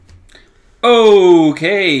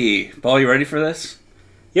Okay. Paul, you ready for this?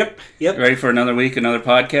 Yep. You ready for another week, another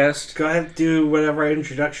podcast? Go ahead, do whatever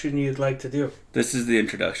introduction you'd like to do. This is the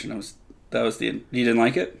introduction. You didn't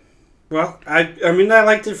like it? Well, I mean, I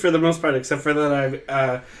liked it for the most part, except for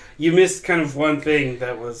that you missed kind of one thing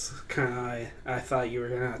that was kind of I thought you were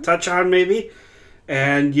going to touch on, maybe,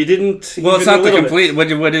 and you didn't. Well, it's not the complete. What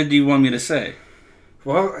did you want me to say?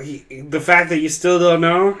 Well, the fact that you still don't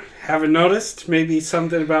know, haven't noticed, maybe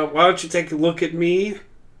something about, why don't you take a look at me,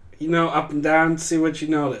 up and down, see what you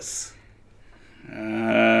notice.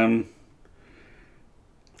 Okay,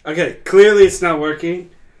 clearly it's not working.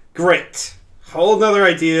 Great. Whole nother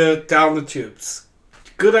idea down the tubes.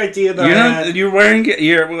 Good idea that I had. You're wearing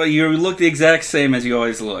you look the exact same as you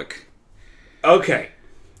always look. Okay.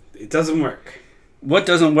 It doesn't work. What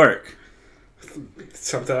doesn't work?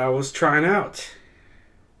 Something I was trying out.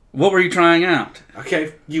 What were you trying out?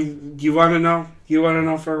 Okay, you want to know? You want to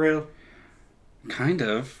know for real? Kind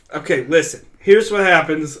of. Okay, listen. Here's what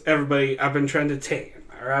happens, everybody. I've been trying to tan,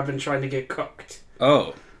 or I've been trying to get cooked.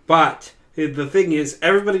 Oh. But the thing is,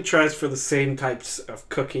 everybody tries for the same types of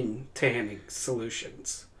cooking tanning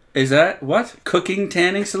solutions. Is that what? Cooking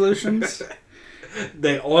tanning solutions?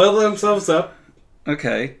 They oil themselves up.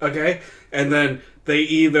 Okay. Okay? And then they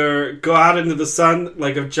either go out into the sun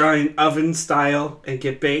like a giant oven style and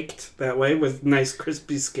get baked that way with nice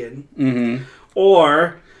crispy skin. Mm-hmm.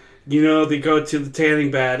 Or, they go to the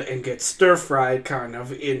tanning bed and get stir-fried kind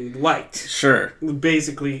of in light. Sure.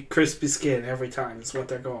 Basically, crispy skin every time is what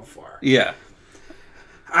they're going for. Yeah.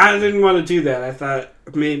 I didn't want to do that. I thought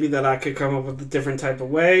maybe that I could come up with a different type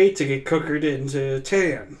of way to get cookered into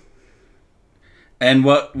tan. And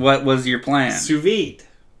what was your plan? Sous vide.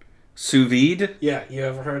 Sous vide? Yeah, you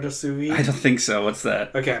ever heard of sous vide? I don't think so. What's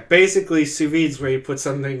that? Okay, basically sous vide is where you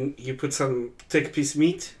take a piece of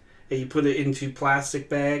meat and you put it into a plastic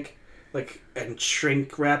bag, and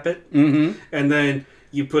shrink wrap it, and then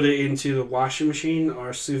you put it into the washing machine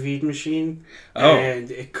or sous vide machine,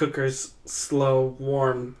 and it cookers slow,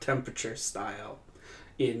 warm temperature style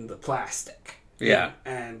in the plastic. Yeah.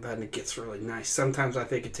 And then it gets really nice. Sometimes I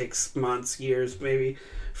think it takes months, years maybe,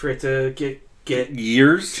 for it to get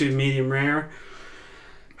years to medium rare.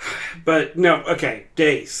 But no, okay,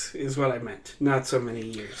 days is what I meant. Not so many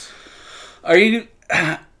years. Are you...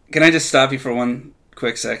 Can I just stop you for one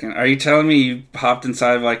quick second? Are you telling me you hopped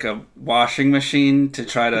inside of a washing machine to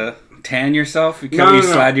try to tan yourself? No.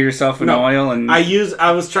 Slather yourself in oil and...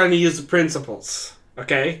 I was trying to use the principles.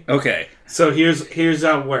 Okay? Okay. So here's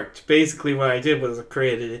how it worked. Basically what I did was I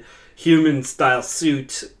created a human style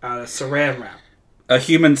suit out of saran wrap. A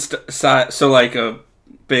human size, so like a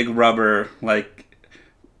big rubber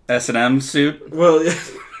S&M suit? Well,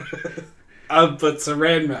 but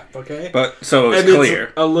saran wrap, okay? But so it's clear.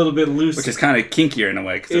 It's a little bit loose. Which is kind of kinkier in a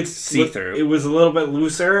way because it's see-through. It was a little bit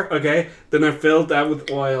looser, okay? Then I filled that with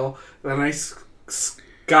oil. Then I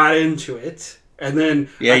got into it. And then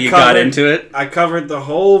got into it? I covered the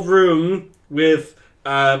whole room with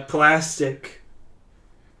plastic,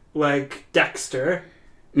 Dexter.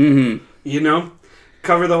 Mm-hmm.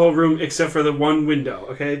 Cover the whole room except for the one window,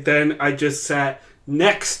 okay? Then I just sat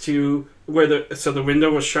next to where the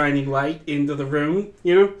window was shining light into the room,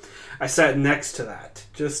 I sat next to that.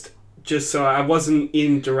 Just so I wasn't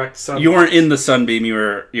in direct sunlight. You weren't in the sunbeam, you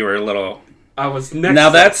were a little... I was next now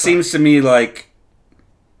to that seems to me like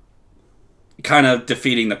kind of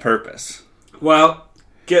defeating the purpose. Well,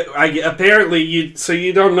 apparently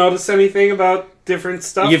you don't notice anything about different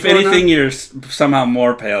stuff? If anything, you're somehow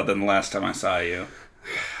more pale than the last time I saw you.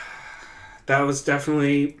 That was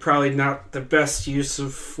definitely probably not the best use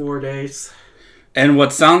of 4 days. And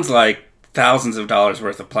what sounds like thousands of dollars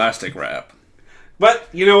worth of plastic wrap. But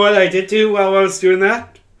you know what I did do while I was doing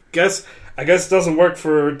that? I guess it doesn't work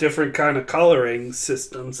for different kind of coloring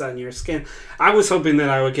systems on your skin. I was hoping that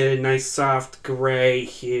I would get a nice soft gray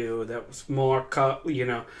hue that was more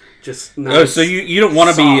just nice. Oh, so you don't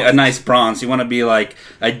want to be a nice bronze. You want to be like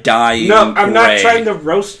a dying No, I'm gray. not trying to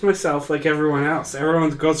roast myself like everyone else.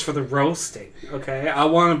 Everyone goes for the roasting, okay? I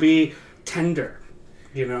want to be tender,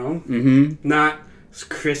 Mm-hmm. Not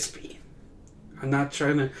crispy. I'm not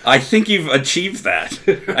trying to... I think you've achieved that.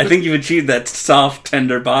 I think you've achieved that soft,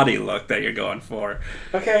 tender body look that you're going for.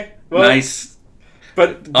 Okay. Well, nice,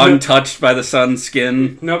 but untouched by the sun's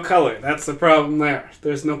skin. No color. That's the problem there.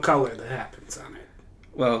 There's no color that happens on it.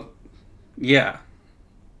 Well, yeah.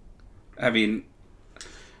 I mean,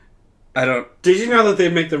 I don't... Did you know that they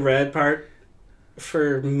make the red part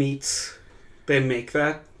for meats? They make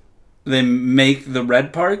that? They make the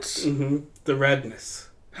red parts? Mm-hmm. The redness.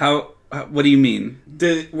 How... What do you mean?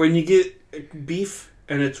 When you get beef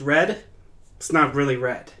and it's red, It's not really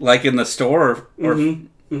red. Like in the store? Or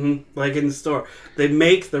Like in the store. They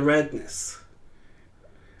make the redness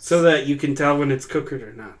so that you can tell when it's cooked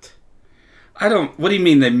or not. What do you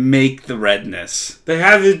mean they make the redness? They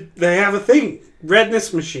have a thing.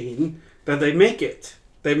 Redness machine that they make it.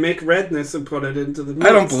 They make redness and put it into the meat.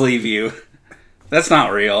 I don't believe you. That's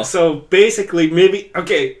not real. So basically,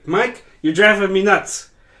 okay, Mike, you're driving me nuts.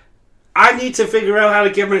 I need to figure out how to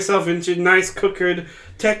get myself into nice cookered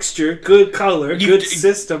texture, good color, good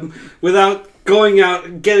system, without going out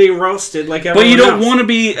and getting roasted like everyone else. But you don't want to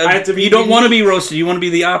be. You don't want to be roasted. You want to be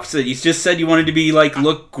the opposite. You just said you wanted to be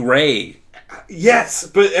look gray. Yes,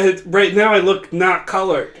 but right now I look not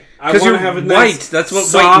colored. Because you're have a nice, white. That's what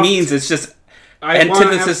soft, white means. It's just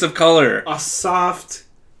antithesis of color. A soft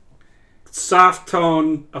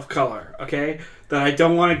tone of color. Okay. That I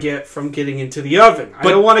don't want to get from getting into the oven. I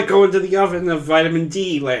don't want to go into the oven of vitamin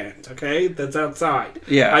D land, okay? That's outside.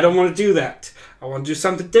 Yeah. I don't want to do that. I want to do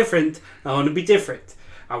something different. I want to be different.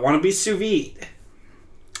 I want to be sous vide.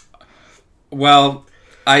 Well,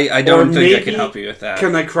 I don't think I can help you with that.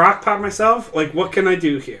 Can I crock pot myself? Like, what can I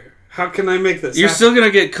do here? How can I make this You're happen? still going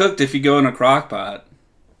to get cooked if you go in a crock pot.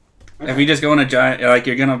 Okay. If you just go in a giant,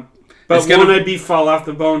 you're going to... But won't I be fall off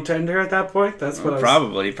the bone tender at that point? That's what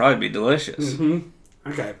probably. It'd probably be delicious. Mm-hmm.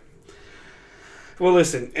 Okay. Well,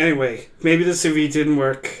 listen. Anyway, maybe the sous vide didn't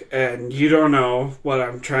work, and you don't know what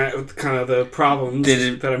I'm trying. Kind of the problems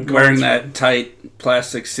that I'm going wearing through. That tight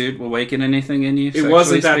plastic suit awaken anything in you? It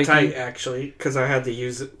wasn't that tight actually, because I had to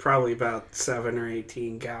use it probably about 7 or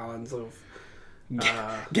 18 gallons of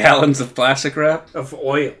gallons of plastic wrap of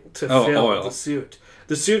oil to fill the suit.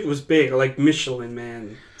 The suit was big, like Michelin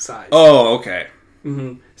Man size. Oh, okay.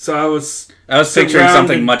 Mm-hmm. So I was picturing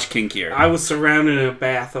something much kinkier. I was surrounded in a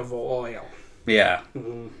bath of oil. Yeah.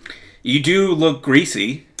 Mm-hmm. You do look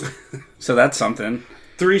greasy, so that's something.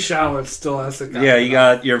 3 showers still hasn't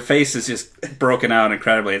gotten your face is just broken out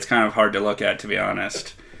incredibly. It's kind of hard to look at, to be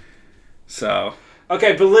honest. So...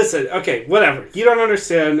 Okay, but listen. Okay, whatever. You don't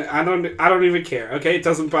understand. I don't even care. Okay, it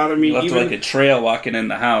doesn't bother me. You left like a trail walking in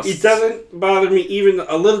the house. It doesn't bother me even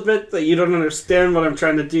a little bit that you don't understand what I'm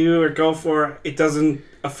trying to do or go for. It doesn't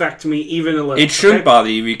affect me even a little. It shouldn't bother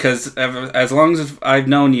you because as long as I've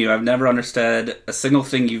known you, I've never understood a single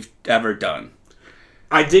thing you've ever done.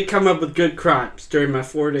 I did come up with good crimes during my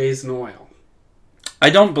 4 days in oil. I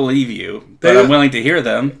don't believe you, but I'm willing to hear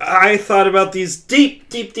them. I thought about these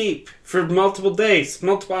deep for multiple days,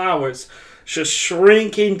 multiple hours, just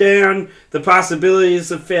shrinking down the possibilities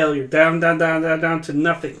of failure, down to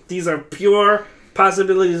nothing. These are pure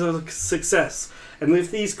possibilities of success. And if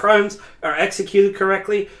these crimes are executed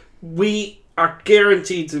correctly, we are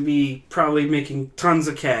guaranteed to be probably making tons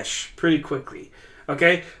of cash pretty quickly.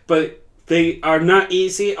 Okay? But they are not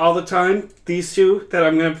easy all the time. These two that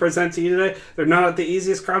I'm going to present to you today, they're not the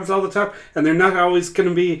easiest crimes all the time, and they're not always going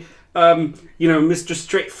to be, Mr.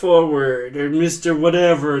 Straightforward or Mr.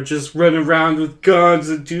 Whatever, just run around with guns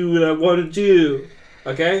and do what I want to do.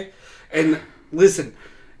 Okay? And listen,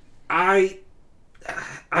 I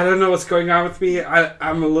don't know what's going on with me.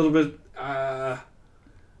 I'm a little bit.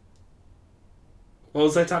 What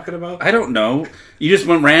was I talking about? I don't know. You just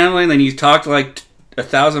went rambling, and you talked like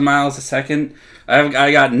 1,000 miles a second.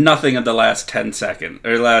 I got nothing of the last 10 seconds,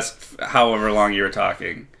 or last however long you were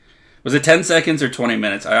talking. Was it 10 seconds or 20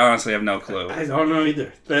 minutes? I honestly have no clue. I don't know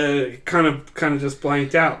either. Kind of just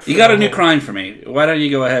blanked out. You got a new crime for me. Why don't you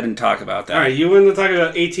go ahead and talk about that? All right, you want to talk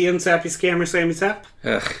about ATM Sappy Scam or Sammy Sap?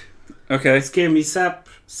 Ugh. Okay. Scammy Sap,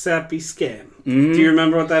 Sappy Scam. Mm-hmm. Do you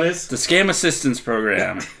remember what that is? The Scam Assistance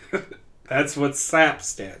Program. That's what SAP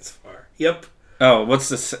stands for. Yep. Oh, what's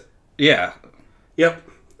the... Yeah. Yep.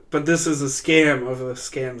 But this is a scam of a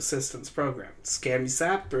Scam Assistance Program. Scammy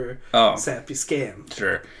Sap or Sappy Scam.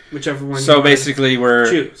 Sure. Whichever one so basically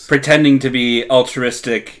we're pretending to be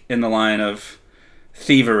altruistic in the line of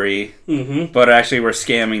thievery, but actually we're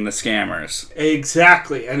scamming the scammers.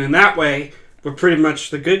 Exactly. And in that way, we're pretty much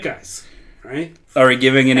the good guys, right? Are we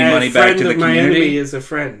giving any money back to the community? My enemy is a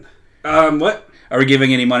friend. What? Are we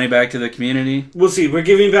giving any money back to the community? We'll see. We're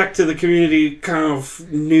giving back to the community kind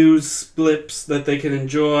of news blips that they can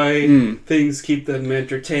enjoy. Things keep them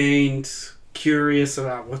entertained, curious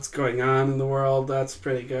about what's going on in the world. That's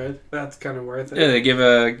pretty good. That's kind of worth it. Yeah, they give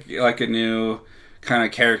a new kind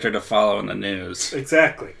of character to follow in the news.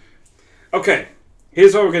 Exactly. Okay,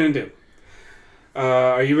 here's what we're going to do.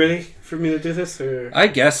 Are you ready for me to do this? Or I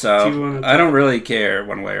guess so. I don't really care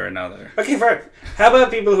one way or another. Okay, fine. How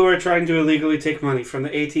about people who are trying to illegally take money from the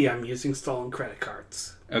ATM using stolen credit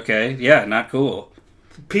cards? Okay, yeah, not cool.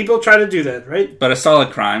 People try to do that, right? But a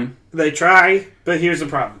solid crime. They try, but here's the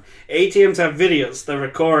problem. ATMs have videos that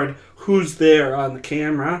record who's there on the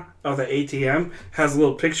camera of the ATM has a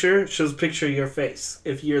little picture, shows a picture of your face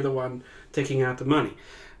if you're the one taking out the money.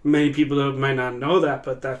 Many people might not know that,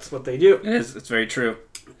 but that's what they do. It is. It's very true.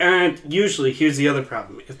 And usually, here's the other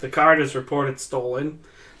problem. If the card is reported stolen,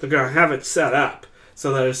 they're going to have it set up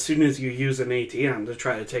so that as soon as you use an ATM to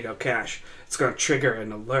try to take out cash, it's going to trigger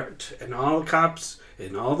an alert. And all the cops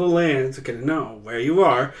in all the lands are going to know where you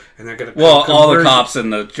are, and they're going to all the cops in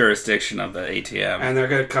the jurisdiction of the ATM. And they're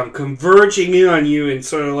going to come converging in on you in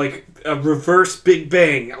sort of like a reverse Big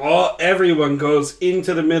Bang. Everyone goes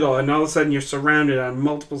into the middle, and all of a sudden you're surrounded on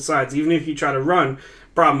multiple sides. Even if you try to run,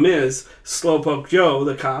 problem is, Slowpoke Joe,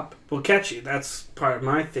 the cop, will catch you. That's part of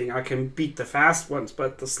my thing. I can beat the fast ones,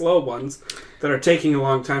 but the slow ones that are taking a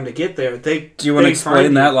long time to get there, Do you want to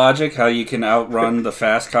explain that logic? How you can outrun the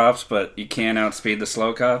fast cops, but you can't outspeed the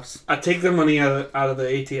slow cops? I take the money out of the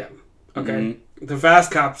ATM. Okay? Mm-hmm. The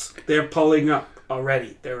fast cops, they're pulling up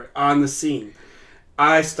already. They're on the scene.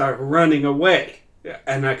 I start running away,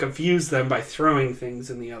 and I confuse them by throwing things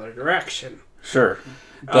in the other direction. Sure.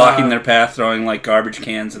 Blocking their path, throwing like garbage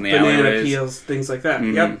cans in the alleyways. Banana peels, things like that.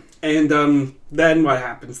 Mm-hmm. Yep. And then what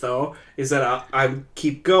happens, though, is that I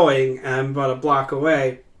keep going, and I'm about a block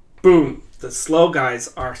away. Boom. The slow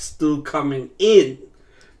guys are still coming in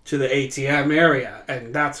to the ATM area,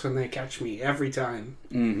 and that's when they catch me every time.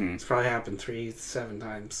 Mm-hmm. It's probably happened 7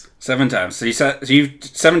 times. 7 times. So you've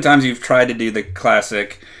 7 times you've tried to do the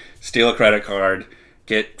classic steal a credit card,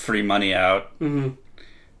 get free money out. Mm-hmm.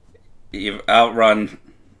 You've outrun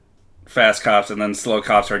fast cops, and then slow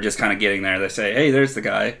cops are just kind of getting there. They say, "Hey, there's the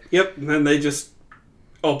guy." Yep. And then they just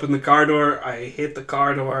open the car door. I hit the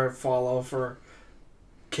car door, fall over,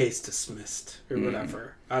 case dismissed, or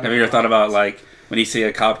whatever. Have you ever thought about, like, when you see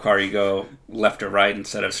a cop car, you go left or right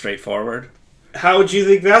instead of straight forward? How would you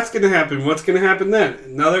think that's going to happen? What's going to happen then?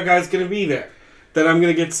 Another guy's going to be there. Then I'm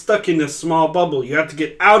going to get stuck in this small bubble. You have to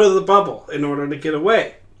get out of the bubble in order to get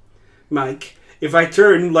away. Mike, if I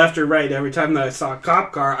turned left or right every time that I saw a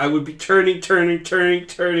cop car, I would be turning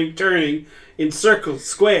in circles,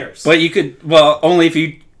 squares. But you could, only if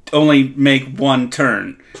you only make one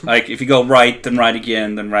turn. Like, if you go right, then right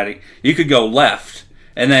again, then right. You could go left,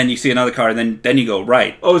 and then you see another car, and then you go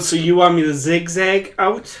right. Oh, so you want me to zigzag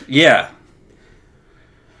out? Yeah.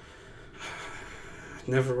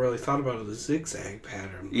 Never really thought about the zigzag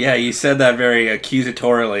pattern. Yeah, you said that very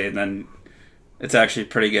accusatorily, and then it's actually a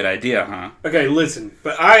pretty good idea, huh? Okay, listen,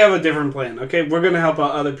 but I have a different plan, okay? We're going to help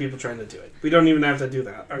out other people trying to do it. We don't even have to do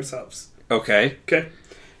that ourselves. Okay. Okay?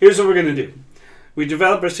 Here's what we're going to do. We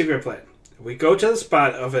develop our secret plan. We go to the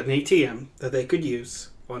spot of an ATM that they could use.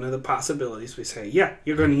 One of the possibilities, we say, yeah,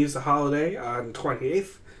 you're going to use the holiday on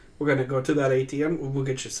 28th. We're going to go to that ATM. We'll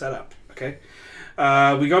get you set up, okay?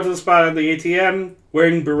 We go to the spot of the ATM,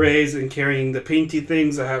 wearing berets and carrying the painty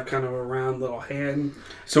things that have kind of a round little hand.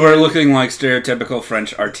 So we're looking like stereotypical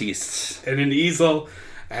French artistes. And an easel.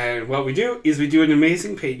 And what we do is we do an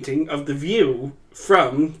amazing painting of the view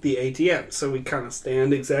from the ATM. So we kind of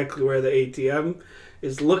stand exactly where the ATM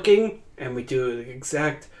is looking, and we do an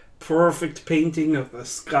exact perfect painting of the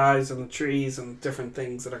skies and the trees and different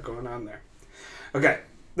things that are going on there. Okay,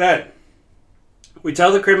 then we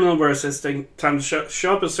tell the criminal we're assisting time to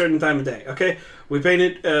show up a certain time of day. Okay, we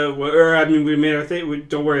painted, we made our thing. We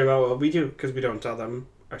don't worry about what we do because we don't tell them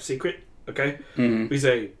our secret. Okay, We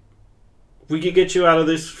say we could get you out of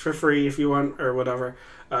this for free if you want or whatever,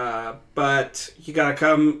 but you gotta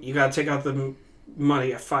come. You gotta take out the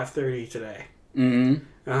money at 5:30 today.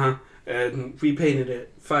 And we painted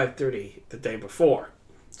it 5:30 the day before,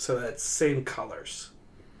 so that's same colors.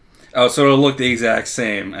 Oh, so it'll look the exact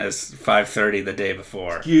same as 5:30 the day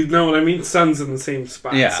before. You know what I mean? Sun's in the same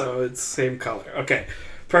spot, yeah. So it's same color. Okay,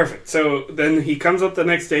 perfect. So then he comes up the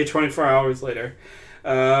next day, 24 hours later.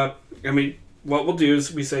 What we'll do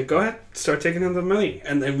is we say, go ahead, start taking in the money.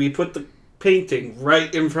 And then we put the painting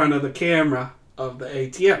right in front of the camera of the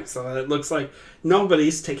ATM so that it looks like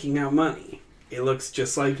nobody's taking out money. It looks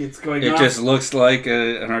just like it's going on. It just looks like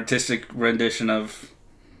an artistic rendition of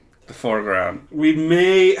the foreground. We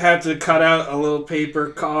may have to cut out a little paper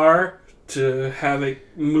car to have it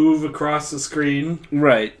move across the screen.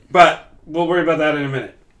 Right. But we'll worry about that in a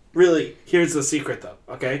minute. Really, here's the secret though,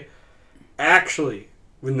 okay? Actually,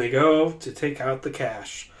 when they go to take out the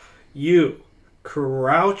cash, you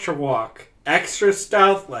crouch walk extra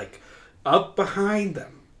stealth-like up behind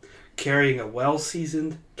them, carrying a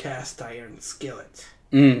well-seasoned cast iron skillet.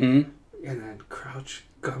 And then crouch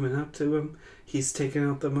coming up to him. He's taking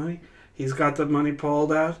out the money. He's got the money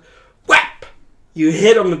pulled out. Whap! You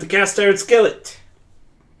hit him with the cast iron skillet.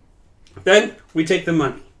 Then we take the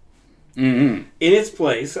money. Mm-hmm. In its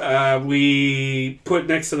place, we put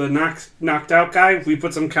next to the knocked out guy, we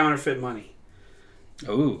put some counterfeit money.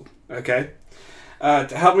 Ooh. Okay?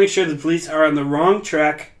 To help make sure the police are on the wrong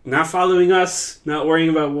track, not following us, not worrying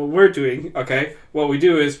about what we're doing, okay? What we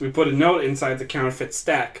do is we put a note inside the counterfeit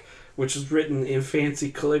stack, which is written in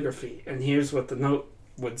fancy calligraphy. And here's what the note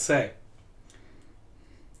would say.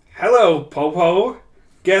 Hello, Popo.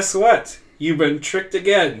 Guess what? You've been tricked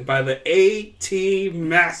again by the AT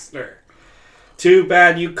Master. Too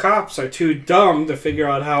bad you cops are too dumb to figure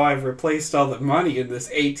out how I've replaced all the money in this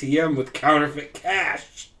ATM with counterfeit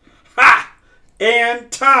cash. Ha! And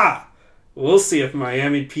ta! We'll see if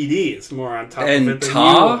Miami PD is more on top of it than you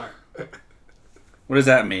are. What does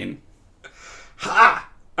that mean? Ha!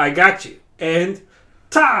 I got you. And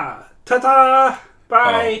ta! Ta-ta!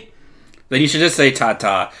 Bye! Oh. Then you should just say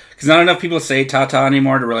ta-ta. Because not enough people say ta-ta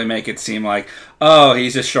anymore to really make it seem like, oh,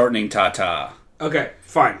 he's just shortening ta-ta. Okay,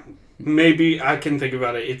 fine. Maybe I can think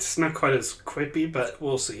about it. It's not quite as quippy, but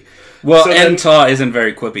we'll see. Well, so and ta isn't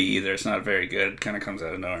very quippy either. It's not very good. It kind of comes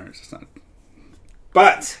out of nowhere. It's not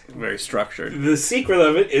very structured. The secret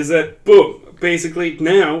of it is that, boom, basically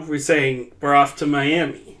now we're saying we're off to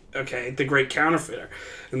Miami, okay, the great counterfeiter.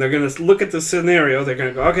 And they're going to look at the scenario. They're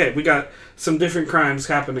going to go, okay, we got some different crimes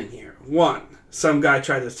happening here. One, some guy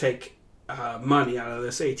tried to take money out of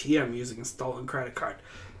this ATM using a stolen credit card.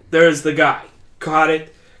 There's the guy. Caught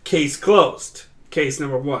it. Case closed. Case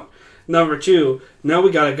number one. Number two, now we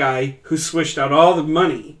got a guy who swished out all the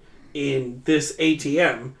money in this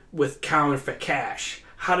ATM with counterfeit cash.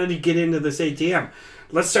 How did he get into this ATM?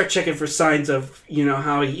 Let's start checking for signs of,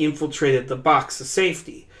 how he infiltrated the box of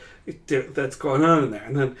safety that's going on in there.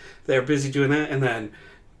 And then they're busy doing that. And then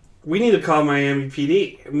we need to call Miami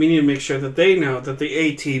PD. We need to make sure that they know that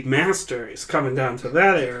the AT Master is coming down to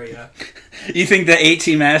that area. You think the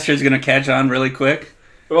AT Master is going to catch on really quick?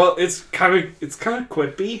 Well, it's kind of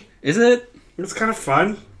quippy. Is it? It's kind of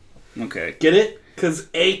fun. Okay. Get it? Because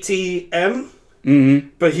ATM,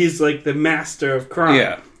 but he's like the master of crime.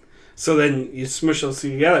 Yeah. So then you smush those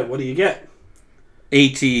two together. What do you get?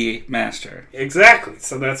 AT Master. Exactly.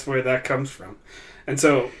 So that's where that comes from. And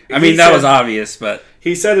so... that was obvious, but...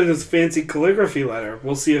 He said in his fancy calligraphy letter,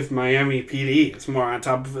 we'll see if Miami PD is more on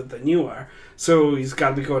top of it than you are. So he's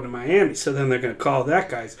got to be going to Miami. So then they're going to call that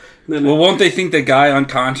guy's. Then won't they think the guy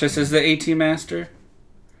unconscious is the AT Master?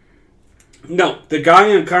 No. The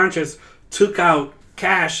guy unconscious took out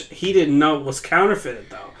cash he didn't know was counterfeited,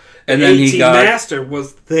 though. And then AT Master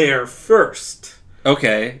was there first.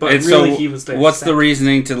 Okay. But and really so he was there what's second. the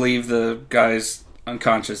reasoning to leave the guy's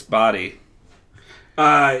unconscious body?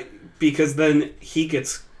 Because then he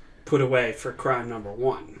gets put away for crime number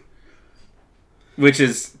one. Which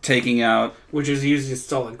is taking out... Which is using a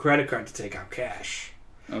stolen credit card to take out cash.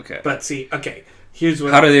 Okay. But see, okay, here's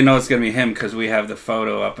what... How do they know it's going to be him? Because we have the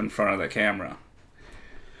photo up in front of the camera.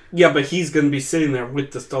 Yeah, but he's going to be sitting there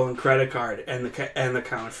with the stolen credit card and the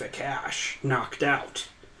counterfeit cash knocked out.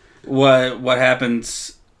 What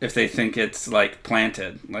happens if they think it's, like,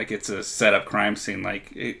 planted? Like, it's a set-up crime scene?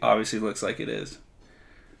 Like, it obviously looks like it is.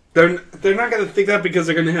 They're not going to think that because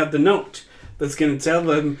they're going to have the note that's going to tell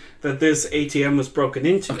them that this ATM was broken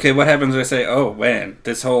into. Okay, what happens if I say, oh, man,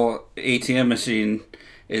 this whole ATM machine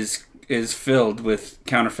is filled with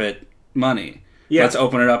counterfeit money. Yeah. Let's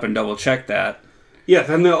open it up and double-check that. Yeah,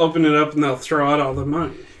 then they'll open it up and they'll throw out all the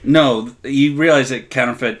money. No, you realize that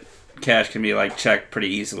counterfeit cash can be, like, checked pretty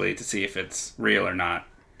easily to see if it's real or not.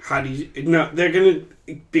 How do you... No, they're going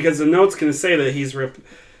to... Because the note's going to say that he's...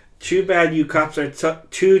 Too bad you cops are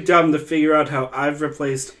too dumb to figure out how I've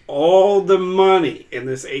replaced all the money in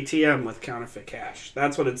this ATM with counterfeit cash.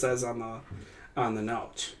 That's what it says on the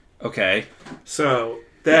note. Okay. So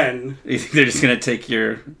then... You think they're just going to take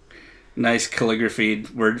your nice calligraphy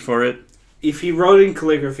word for it? If he wrote in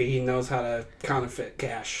calligraphy, he knows how to counterfeit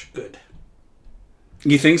cash good.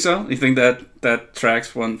 You think so? You think that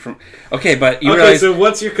tracks one from... Okay, but you realize... so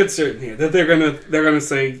what's your concern here? That they're gonna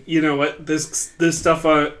say, you know what, this stuff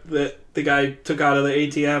that the guy took out of the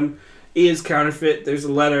ATM is counterfeit. There's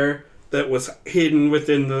a letter that was hidden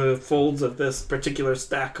within the folds of this particular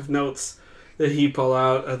stack of notes that he pulled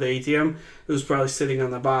out of the ATM. It was probably sitting on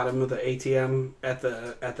the bottom of the ATM at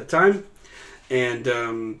the time.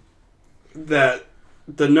 And that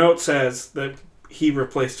the note says that he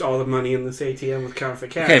replaced all the money in this ATM with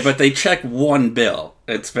counterfeit cash. Okay, but they check one bill.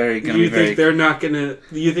 It's very going to be very... You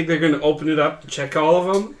think they're going to open it up and check all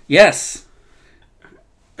of them? Yes.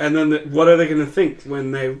 And then what are they going to think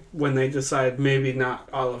when they decide maybe not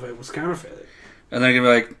all of it was counterfeit? And they're going to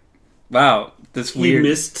be like, wow, this weird... He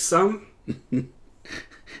missed some?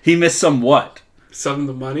 He missed some what? Some of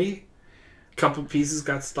the money? couple pieces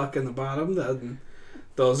got stuck in the bottom, then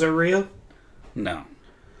those are real? No.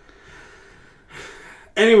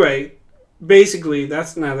 Anyway, basically,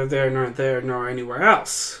 that's neither there nor anywhere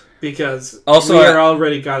else. Because also, we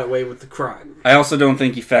already got away with the crime. I also don't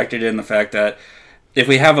think you factored in the fact that if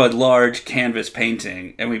we have a large canvas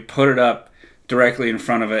painting and we put it up directly in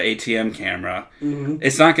front of an ATM camera,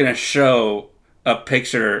 it's not going to show a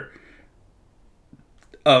picture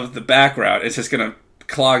of the background. It's just going to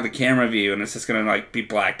clog the camera view and it's just going to like be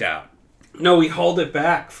blacked out. No, we hold it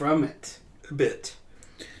back from it a bit.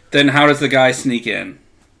 Then how does the guy sneak in?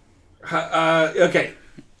 Okay,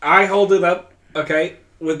 I hold it up, okay,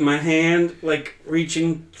 with my hand, like,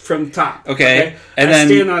 reaching from top. Okay. And I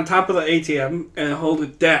stand on top of the ATM and hold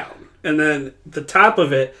it down. And then the top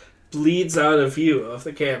of it bleeds out of view of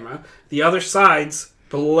the camera. The other sides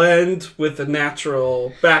blend with the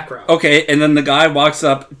natural background. Okay, and then the guy walks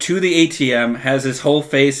up to the ATM, has his whole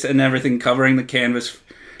face and everything covering the canvas.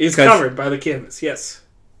 He's covered by the canvas, yes.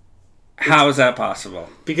 How is that possible?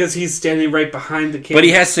 Because he's standing right behind the canvas. But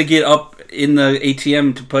he has to get up in the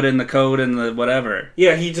ATM to put in the code and the whatever.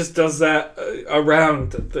 Yeah, he just does that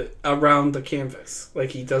around the canvas.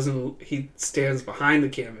 Like he stands behind the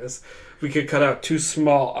canvas. We could cut out 2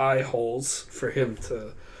 small eye holes for him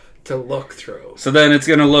to look through. So then it's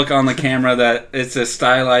going to look on the camera that it's a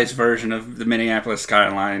stylized version of the Minneapolis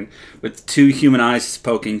skyline with 2 human eyes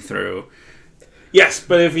poking through. Yes,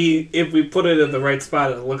 but if we put it in the right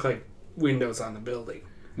spot, it'll look like windows on the building.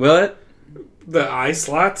 Will it? The eye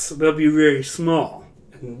slots, they'll be very small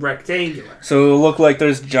and rectangular. So it'll look like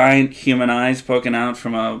there's giant human eyes poking out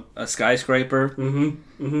from a skyscraper?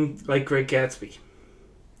 Like Great Gatsby.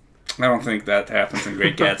 I don't think that happens in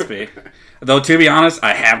Great Gatsby. Though, to be honest,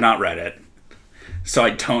 I have not read it. So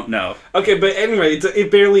I don't know. Okay, but anyway,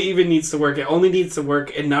 it barely even needs to work. It only needs to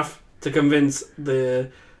work enough to convince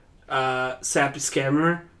the sappy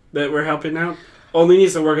scammer that we're helping out. Only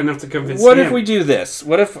needs to work enough to convince What him. if we do this?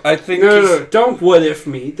 What if I think... No, don't what if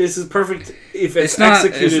me. This is perfect if it's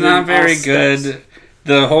executed. It's not very good. Steps.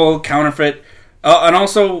 The whole counterfeit... and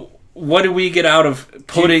also, what do we get out of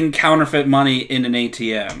putting counterfeit money in an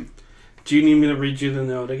ATM? Do you need me to read you the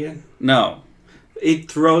note again? No.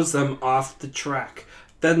 It throws them off the track.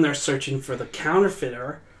 Then they're searching for the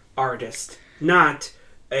counterfeiter artist, not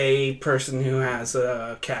a person who has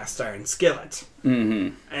a cast iron skillet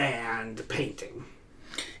and painting.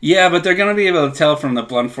 Yeah, but they're going to be able to tell from the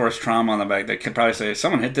blunt force trauma on the back. They could probably say,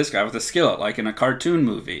 someone hit this guy with a skillet, like in a cartoon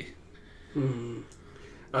movie.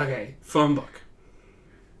 Okay, phone book.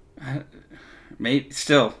 Mate,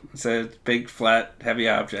 still, it's a big, flat, heavy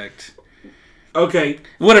object. Okay.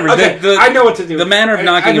 Whatever. Okay, I know what to do. The manner of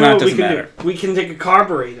knocking him out doesn't matter. We can take a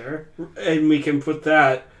carburetor, and we can put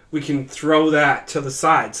that... We can throw that to the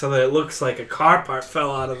side so that it looks like a car part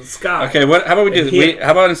fell out of the sky. Okay, how about we do this?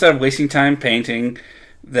 How about instead of wasting time painting,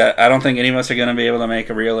 that I don't think any of us are going to be able to make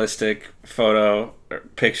a realistic photo or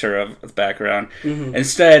picture of the background.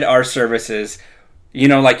 Instead, our services,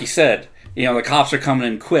 like you said, the cops are coming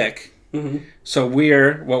in quick. So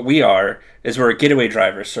we're a getaway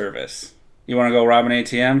driver service. You want to go rob an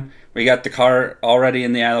ATM? We got the car already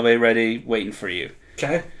in the alleyway ready, waiting for you.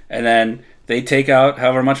 Okay. And then they take out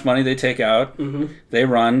however much money they take out. They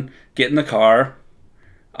run, get in the car.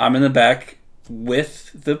 I'm in the back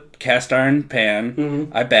with the cast iron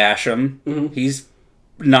pan. I bash him. He's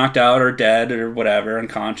knocked out or dead or whatever,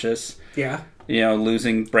 unconscious. Yeah.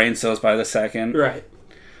 Losing brain cells by the second. Right.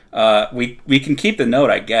 We can keep the note,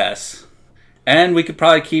 I guess. And we could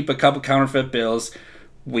probably keep a couple counterfeit bills.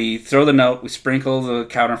 We throw the note, we sprinkle the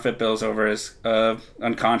counterfeit bills over his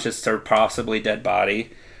unconscious or possibly dead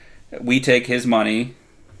body. We take his money.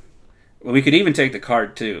 We could even take the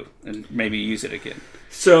card, too, and maybe use it again.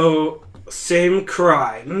 So, same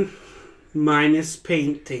crime, minus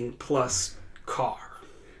painting plus car.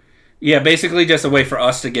 Yeah, basically just a way for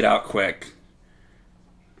us to get out quick.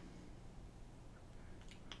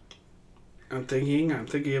 I'm thinking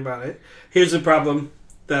about it. Here's the problem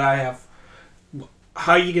that I have.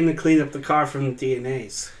 How are you going to clean up the car from the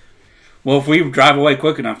DNAs? Well, if we drive away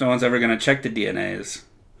quick enough, no one's ever going to check the DNAs.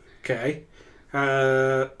 Okay.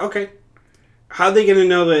 Okay. How are they going to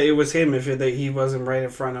know that it was him if he wasn't right in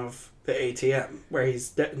front of the ATM where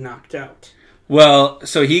he's knocked out? Well,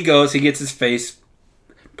 so he gets his face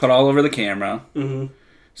put all over the camera.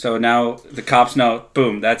 So now the cops know,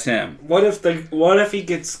 boom, that's him. What if he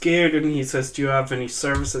gets scared and he says, "Do you have any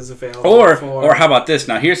services available?" Or how about this?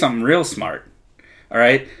 Now here's something real smart. All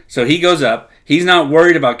right, so he goes up. He's not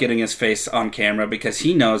worried about getting his face on camera because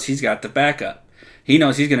he knows he's got the backup. He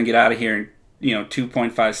knows he's going to get out of here in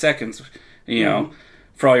 2.5 seconds.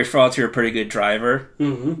 for all your faults, you're a pretty good driver.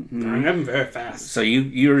 I'm very fast. So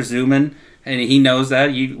you're zooming, and he knows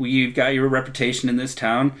that. You've got your reputation in this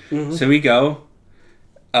town. So we go.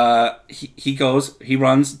 He goes, he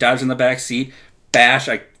runs, dives in the back seat. Bash,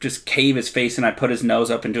 I just cave his face and I put his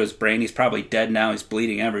nose up into his brain. He's probably dead now. He's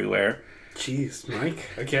bleeding everywhere. Jeez, Mike.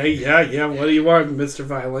 Okay, yeah. What do you want, Mr.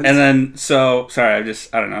 Violence? And then,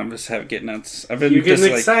 I don't know. I'm just getting nuts. You're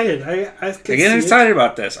getting excited. I get excited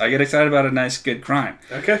about this. I get excited about a nice, good crime.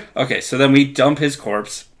 Okay, so then we dump his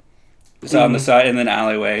corpse. It's on the side in an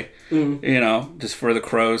alleyway. Just for the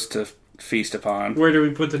crows to feast upon. Where do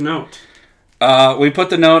we put the note? We put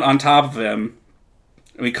the note on top of him.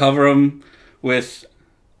 We cover him we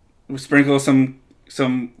sprinkle some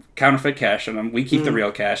counterfeit cash on him. We keep the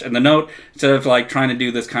real cash. And the note, instead of like trying to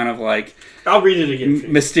do this kind of like... I'll read it again for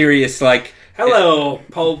you. Mysterious like... Hello,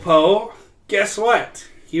 Popo. Guess what?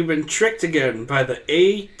 You've been tricked again by the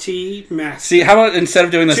AT Master. See, how about instead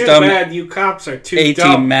of doing this too dumb... bad you cops are too AT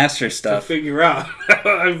dumb Master stuff. to figure out.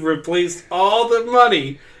 I've replaced all the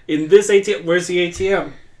money in this ATM. Where's the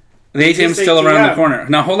ATM? The ATM's still around the corner.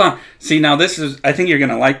 Now, hold on. See, now this is... I think you're going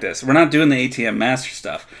to like this. We're not doing the ATM Master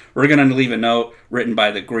stuff. We're going to leave a note written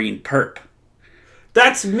by the Green Perp.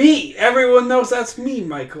 That's me. Everyone knows that's me,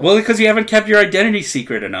 Michael. Well, because you haven't kept your identity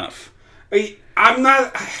secret enough. I'm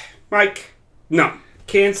not... Mike, no.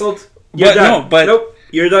 Canceled. You're done. Nope.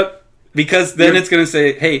 You're done. Because then it's going to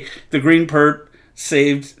say, hey, the Green Perp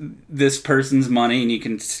saved this person's money, and you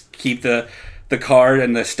can keep the card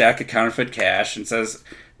and the stack of counterfeit cash, and says...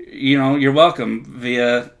 you're welcome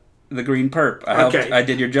via the Green Perp. I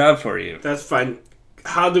did your job for you. That's fine.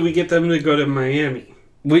 How do we get them to go to Miami?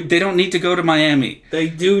 They don't need to go to Miami. They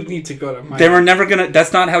do need to go to Miami. They were never gonna.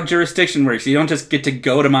 That's not how jurisdiction works. You don't just get to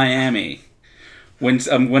go to Miami. When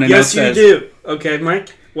a note says, you do. Okay,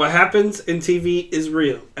 Mike. What happens in TV is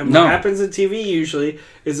real, and what happens in TV usually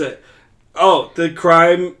is that the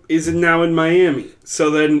crime is now in Miami. So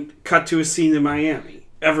then, cut to a scene in Miami.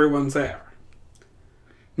 Everyone's there.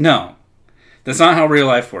 No, that's not how real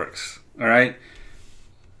life works. All right.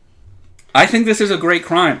 I think this is a great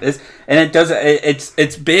crime, it's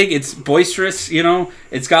big, it's boisterous.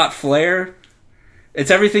 It's got flair. It's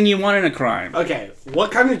everything you want in a crime. Okay,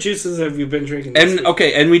 what kind of juices have you been drinking this week?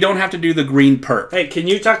 Okay, and we don't have to do the Green Perp. Hey, can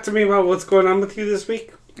you talk to me about what's going on with you this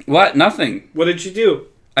week? What? Nothing. What did you do?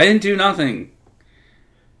 I didn't do nothing.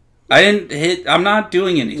 I'm not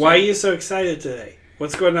doing anything. Why are you so excited today?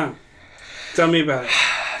 What's going on? Tell me about it.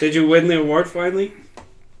 Did you win the award finally?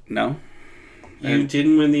 No. You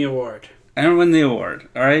didn't win the award. I didn't win the award,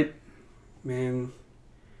 alright? Man,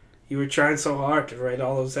 you were trying so hard to write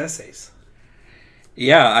all those essays.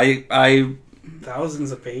 Yeah, I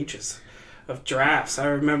thousands of pages of drafts. I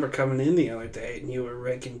remember coming in the other day and you were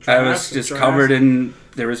ranking drafts. I was just covered in...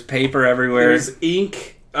 There was paper everywhere. There was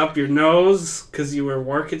ink up your nose because you were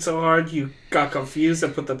working so hard. You got confused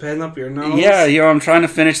and put the pen up your nose. Yeah, I'm trying to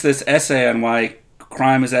finish this essay on why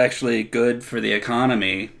crime is actually good for the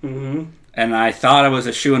economy. Mm-hmm. And I thought I was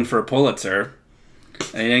a shoo-in for a Pulitzer.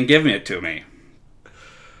 And they didn't give it to me.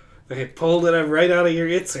 They pulled it right out of your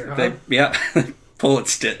itzer, huh?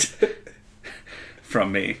 Pulitzed it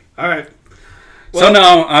from me. All right. Well, so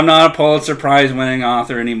no, I'm not a Pulitzer Prize winning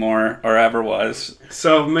author anymore, or ever was.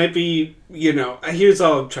 So maybe, here's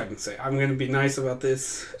all I'm trying to say. I'm going to be nice about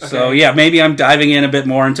this. Okay. So yeah, maybe I'm diving in a bit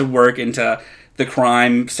more into the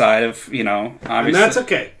crime side of, obviously. And that's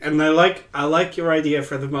okay. And I like your idea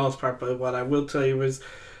for the most part, but what I will tell you is,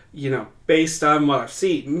 based on what I've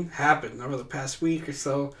seen happen over the past week or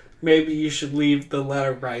so, maybe you should leave the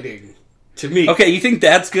letter writing to me. Okay, you think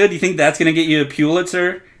that's good? You think that's going to get you a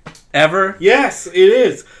Pulitzer ever? Yes, it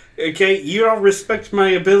is. Okay, you don't respect my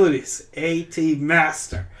abilities. AT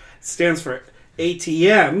Master. It stands for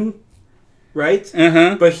ATM, right?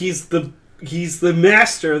 Uh-huh. But he's the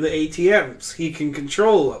master of the ATMs. He can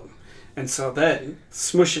control them. And so then,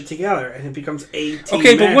 smush it together, and it becomes AT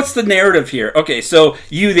Okay, but what's the narrative here? Okay, so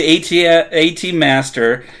you, the AT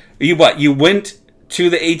Master, you went to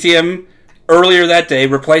the ATM earlier that day,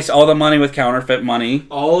 replaced all the money with counterfeit money.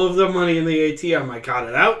 All of the money in the ATM, I got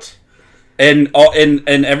it out. And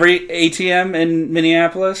every ATM in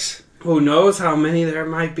Minneapolis? Who knows how many there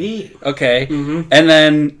might be. Okay. Mm-hmm.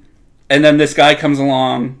 And then this guy comes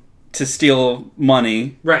along to steal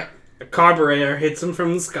money. Right. A carburetor hits him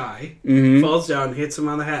from the sky, falls down, hits him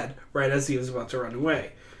on the head, right as he was about to run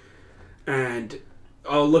away. And,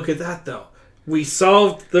 look at that, though. We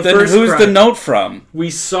solved the first crime. Who's the note from? We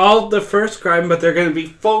solved the first crime, but they're going to be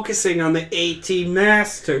focusing on the AT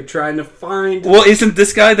Master, trying to find... Well, isn't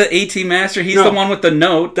this guy the AT Master? He's the one with the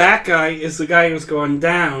note. That guy is the guy who's going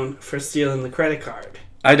down for stealing the credit card.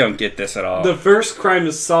 I don't get this at all. The first crime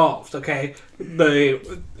is solved, okay?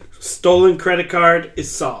 The stolen credit card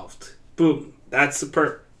is solved. Boom. That's the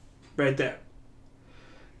perp right there.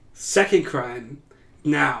 Second crime,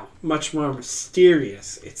 now, much more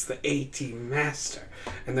mysterious. It's the A-Team Master.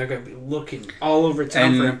 And they're going to be looking all over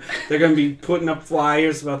town for him. They're going to be putting up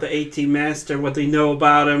flyers about the A-Team Master, what they know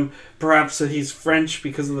about him. Perhaps that he's French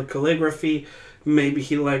because of the calligraphy. Maybe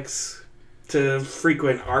he likes to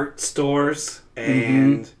frequent art stores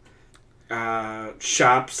and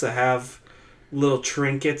shops that have little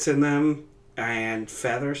trinkets in them and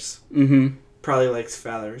feathers. Mm-hmm. Probably likes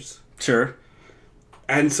feathers. Sure.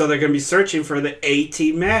 And so they're going to be searching for the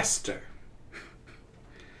A-Team Master.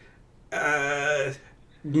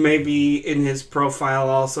 Maybe in his profile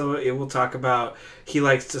also, it will talk about he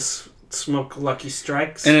likes to smoke Lucky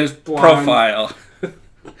Strikes. In his profile.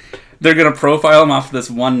 They're going to profile him off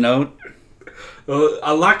this one note? Well,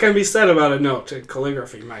 a lot can be said about a note in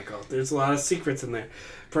calligraphy, Michael. There's a lot of secrets in there.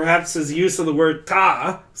 Perhaps his use of the word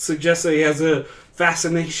ta suggests that he has a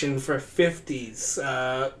fascination for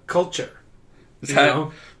 50s culture.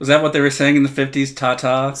 Was that what they were saying in the 50s,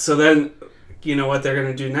 ta-ta? So then, you know what they're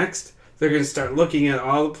going to do next? They're going to start looking at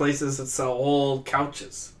all the places that sell old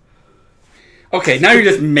couches. Okay, now you're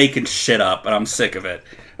just making shit up, and I'm sick of it.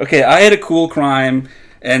 Okay, I had a cool crime,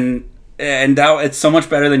 and now it's so much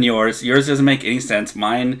better than yours. Yours doesn't make any sense.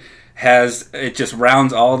 Mine it just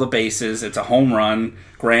rounds all the bases. It's a home run,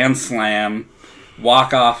 grand slam,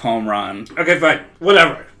 walk-off home run. Okay, fine.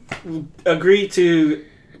 Whatever. Agree to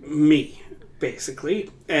me,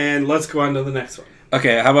 basically, and let's go on to the next one.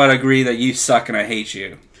 Okay, how about agree that you suck and I hate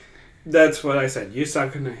you? That's what I said. You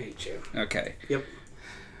suck and I hate you. Okay. Yep.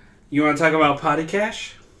 You want to talk about potty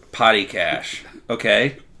cash? Potty cash.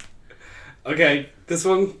 Okay. Okay, this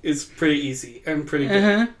one is pretty easy and pretty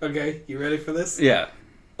good. Okay, you ready for this? Yeah.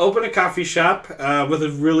 Open a coffee shop with a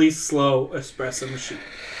really slow espresso machine.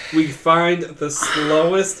 We find the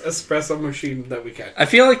slowest espresso machine that we can. I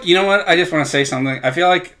feel like, you know what? I just want to say something. I feel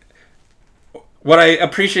like what I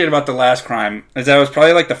appreciate about the last crime is that it was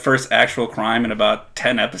probably like the first actual crime in about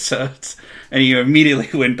 10 episodes. And you immediately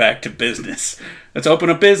went back to business. Let's open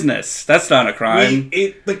a business. That's not a crime.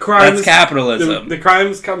 That's capitalism. The crime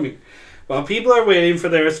is coming. While people are waiting for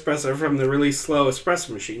their espresso from the really slow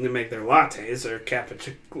espresso machine to make their lattes or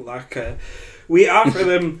cappuccino, we offer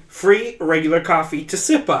them free regular coffee to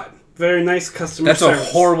sip on. Very nice customer service. That's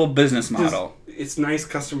a horrible business model. It's nice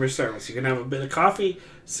customer service. You can have a bit of coffee,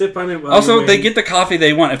 sip on it while also, they get the coffee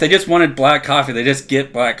they want. If they just wanted black coffee, they just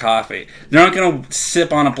get black coffee. They're not going to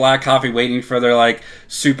sip on a black coffee waiting for their, like,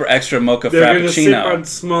 super extra mocha frappuccino. They're going to sip on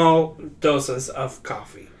small doses of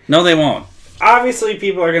coffee. No, they won't. Obviously,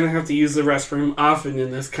 people are going to have to use the restroom often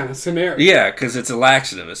in this kind of scenario. Yeah, because it's a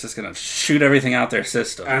laxative. It's just going to shoot everything out their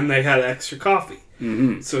system. And they had extra coffee.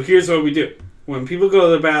 Mm-hmm. So here's what we do. When people go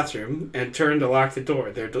to the bathroom and turn to lock the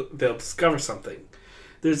door, they'll discover something.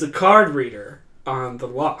 There's a card reader on the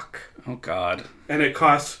lock. Oh, God. And it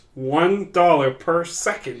costs $1 per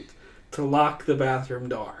second to lock the bathroom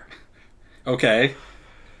door. Okay.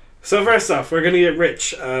 So first off, we're going to get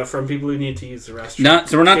rich from people who need to use the restroom.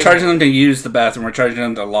 So we're not charging them to use the bathroom. We're charging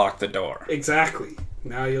them to lock the door. Exactly.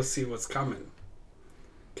 Now you'll see what's coming.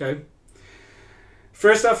 Okay?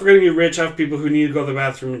 First off, we're going to get rich off people who need to go to the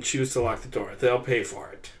bathroom and choose to lock the door. They'll pay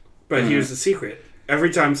for it. But here's the secret.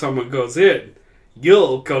 Every time someone goes in,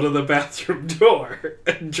 you'll go to the bathroom door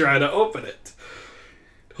and try to open it.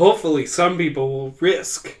 Hopefully, some people will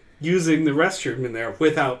risk using the restroom in there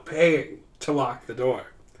without paying to lock the door.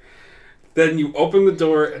 Then you open the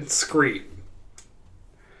door and scream.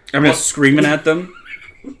 I'm just screaming at them?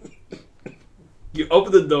 You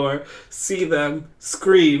open the door, see them,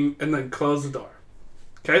 scream, and then close the door.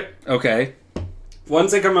 Okay? Okay.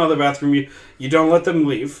 Once they come out of the bathroom, you don't let them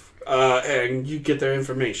leave, and you get their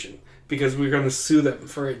information. Because we're going to sue them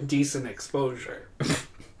for indecent exposure.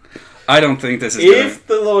 I don't think this is If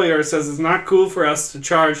the lawyer says it's not cool for us to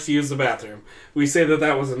charge to use the bathroom, we say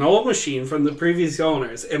that was an old machine from the previous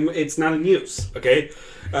owners, and it's not in use, okay?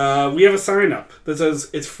 We have a sign up that says,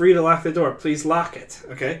 it's free to lock the door. Please lock it,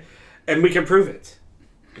 okay? And we can prove it.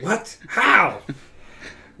 What? How?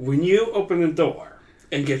 When you open the door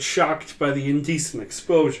and get shocked by the indecent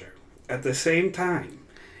exposure, at the same time,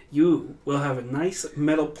 you will have a nice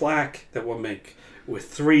metal plaque that we'll make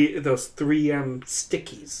with those 3M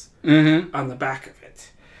stickies on the back of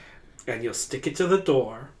it. And you'll stick it to the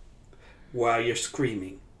door while you're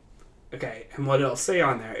screaming. Okay, and what it'll say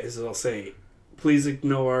on there is it'll say, please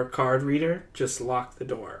ignore card reader, just lock the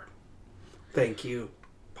door. Thank you,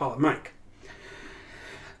 Paul and Mike.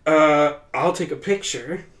 I'll take a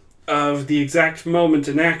picture of the exact moment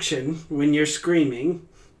in action when you're screaming,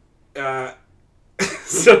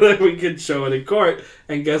 so that we could show it in court.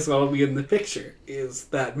 And guess what will be in the picture is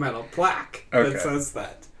that metal plaque that says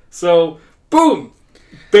that. So, boom!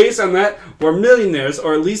 Based on that, we're millionaires,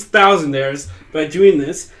 or at least thousandaires, by doing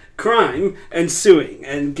this crime and suing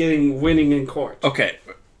and winning in court. Okay.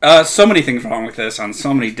 So many things wrong with this on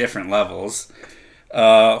so many different levels.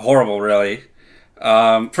 Horrible, really.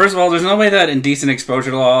 First of all, there's no way that indecent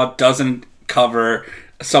exposure law doesn't cover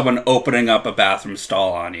someone opening up a bathroom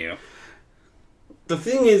stall on you. The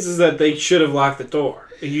thing is that they should have locked the door.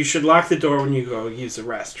 You should lock the door when you go use the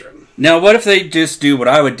restroom. Now, what if they just do what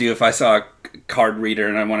I would do if I saw a card reader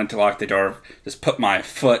and I wanted to lock the door? Just put my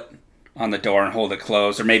foot on the door and hold it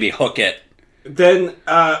closed, or maybe hook it. Then,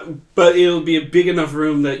 but it'll be a big enough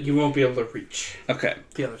room that you won't be able to reach. Okay.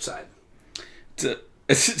 The other side. So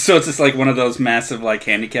it's just like one of those massive, like,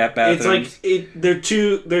 handicap bathrooms? They're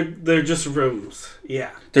just rooms.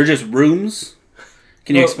 Yeah. They're just rooms?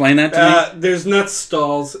 Can you explain that to me? There's not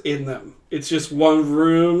stalls in them. It's just one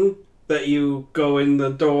room that you go in the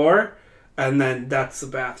door, and then that's the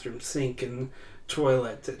bathroom. Sink and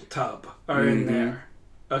toilet and tub are in there.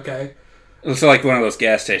 Okay? So like one of those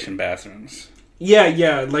gas station bathrooms.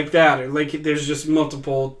 Yeah, like that. Or like there's just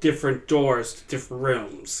multiple different doors to different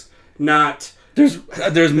rooms. Not...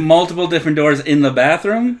 There's multiple different doors in the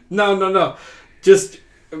bathroom? No. Just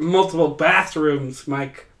multiple bathrooms,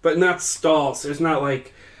 Mike. But not stalls. There's not,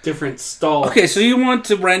 like, different stalls. Okay, so you want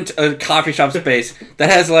to rent a coffee shop space that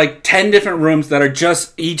has, like, 10 different rooms that are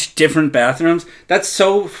just each different bathrooms? That's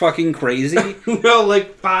so fucking crazy. No,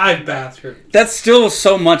 like 5 bathrooms. That's still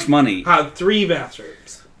so much money. 3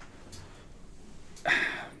 bathrooms.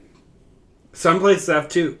 Some places have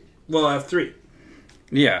 2. Well, have 3.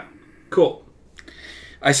 Yeah. Cool.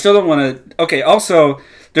 I still don't want to... Okay, also...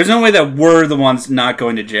 There's no way that we're the ones not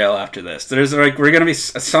going to jail after this. There's like we're going to be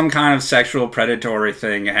some kind of sexual predatory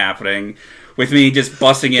thing happening with me just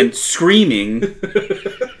busting in, screaming,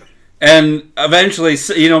 and eventually,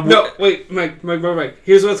 No, wait, Mike.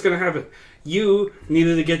 Here's what's going to happen. You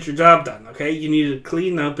needed to get your job done, okay? You needed to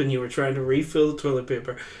clean up, and you were trying to refill the toilet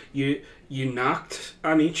paper. You knocked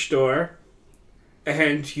on each door,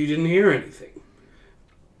 and you didn't hear anything.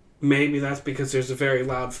 Maybe that's because there's a very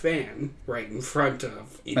loud fan right in front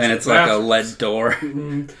of each and it's like a lead door.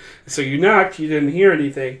 So you knocked, you didn't hear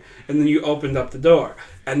anything, and then you opened up the door.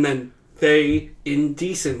 And then they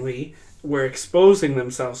indecently were exposing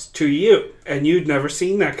themselves to you. And you'd never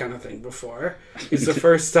seen that kind of thing before. It's the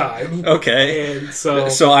first time. Okay. And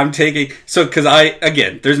so I'm taking... So, because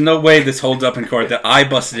there's no way this holds up in court that I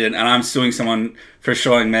busted in and I'm suing someone for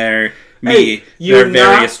showing their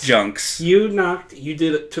various junks. You knocked,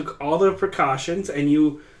 took all the precautions, and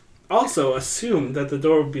you also assumed that the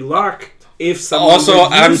door would be locked if someone was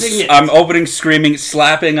using it. I'm opening, screaming,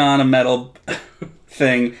 slapping on a metal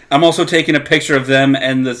thing. I'm also taking a picture of them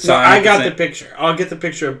and the sign. No, I got the picture. I'll get the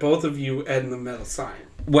picture of both of you and the metal sign.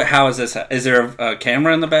 How is this? Is there a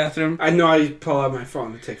camera in the bathroom? I know. I pull out my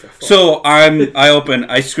phone to take that photo. So I open,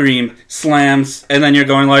 I scream, slams, and then you're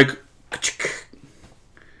going like...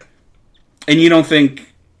 And you don't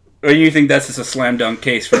think, or you think that's just a slam dunk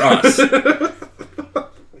case for us?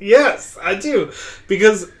 Yes, I do.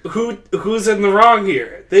 Because who's in the wrong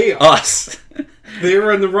here? They are. Us. They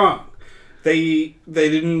were in the wrong. They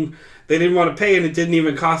didn't want to pay, and it didn't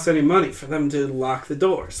even cost any money for them to lock the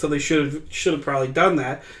door. So they should have probably done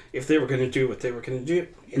that if they were going to do what they were going to do.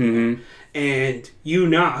 Mm-hmm. And you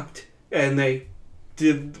knocked, and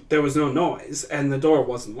there was no noise, and the door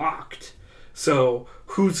wasn't locked. So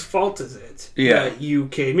whose fault is it that you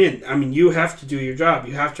came in? I mean, you have to do your job.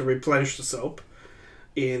 You have to replenish the soap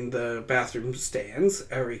in the bathroom stands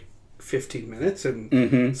every 15 minutes,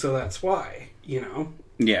 and so that's why,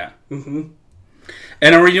 Yeah. Mm-hmm.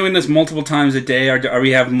 And are we doing this multiple times a day, or are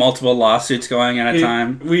we have multiple lawsuits going at a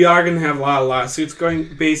time? We are going to have a lot of lawsuits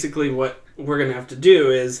going. Basically, what we're going to have to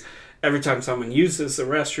do is every time someone uses the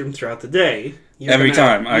restroom throughout the day... Every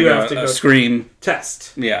time I have to go scream.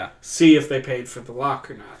 Test. Yeah. See if they paid for the lock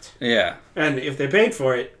or not. Yeah. And if they paid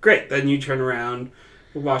for it, great. Then you turn around,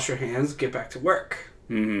 wash your hands, get back to work.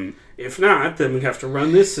 Mm-hmm. If not, then we have to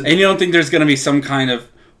run this. And you don't think there's going to be some kind of...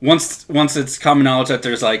 Once it's common knowledge that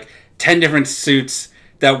there's like 10 different suits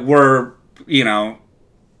that we're,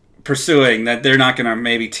 pursuing, that they're not going to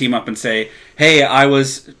maybe team up and say, hey, I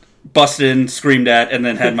was busted and screamed at and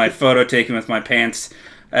then had my photo taken with my pants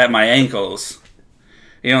at my ankles.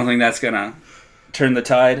 You don't think that's going to turn the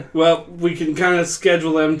tide? Well, we can kind of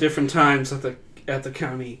schedule them different times at the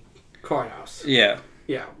county courthouse. Yeah.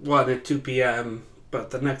 Yeah, one at 2 p.m.,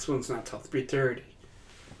 but the next one's not till 3:30.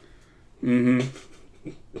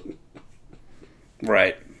 Mm-hmm.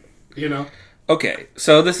 Right. Okay,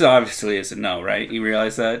 so this obviously is a no, right? You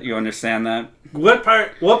realize that? You understand that? What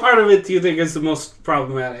part of it do you think is the most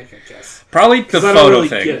problematic, I guess? Probably the photo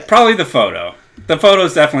thing. Probably the photo. The photo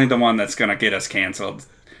is definitely the one that's going to get us canceled.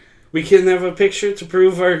 We can have a picture to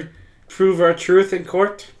prove our truth in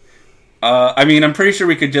court? I mean, I'm pretty sure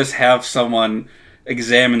we could just have someone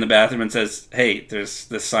examine the bathroom and says, hey, there's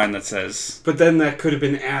this sign that says... But then that could have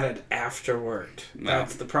been added afterward. No.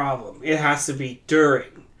 That's the problem. It has to be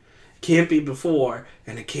during. It can't be before,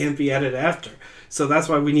 and it can't be added after. So that's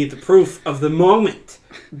why we need the proof of the moment.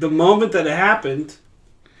 The moment that it happened,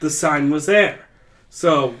 the sign was there.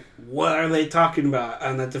 So what are they talking about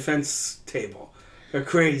on the defense table? They're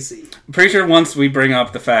crazy. I'm pretty sure once we bring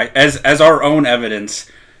up the fact, as our own evidence,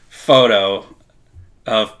 photo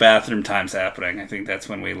of bathroom times happening, I think that's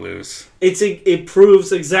when we lose. It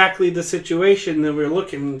proves exactly the situation that we're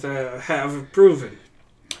looking to have proven.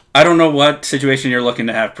 I don't know what situation you're looking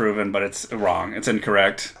to have proven, but it's wrong. It's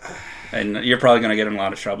incorrect. And you're probably going to get in a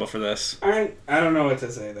lot of trouble for this. I don't know what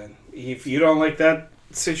to say then. If you don't like that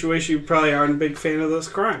situation, you probably aren't a big fan of this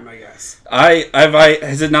crime, I guess.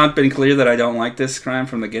 Has it not been clear that I don't like this crime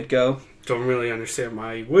from the get-go? Don't really understand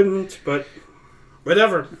why you wouldn't, but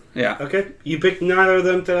whatever. Yeah. Okay, you picked neither of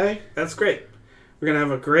them today. That's great. We're going to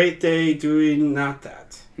have a great day doing not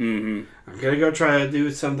that. Mm-hmm. I'm going to go try to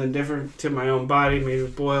do something different to my own body, maybe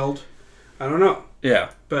boiled. I don't know.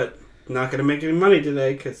 Yeah. But not going to make any money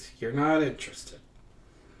today because you're not interested.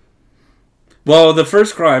 Well, the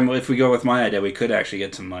first crime, if we go with my idea, we could actually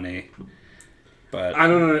get some money. But I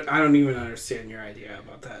don't even understand your idea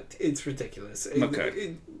about that. It's ridiculous.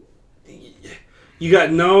 Okay. You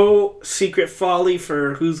got no secret folly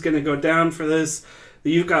for who's going to go down for this.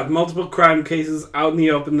 You've got multiple crime cases out in the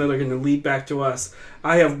open that are going to lead back to us.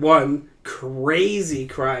 I have one crazy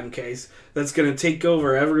crime case that's going to take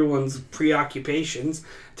over everyone's preoccupations,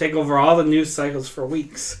 take over all the news cycles for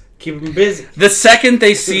weeks, keep them busy. The second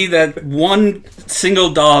they see that one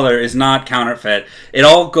single dollar is not counterfeit, it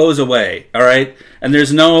all goes away, all right? And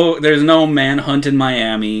there's no manhunt in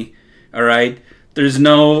Miami, all right? There's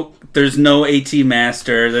no AT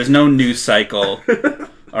Master, there's no news cycle,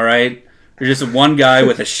 all right? There's just one guy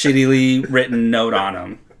with a shittily written note on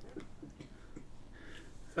him.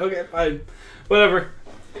 Okay, fine. Whatever.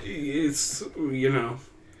 It's,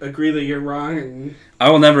 agree that you're wrong. And I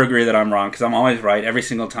will never agree that I'm wrong, because I'm always right, every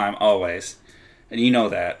single time, always. And you know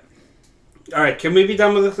that. Alright, can we be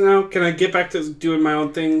done with this now? Can I get back to doing my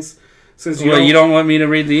own things? Since you don't want me to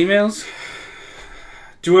read the emails?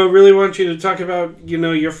 Do I really want you to talk about,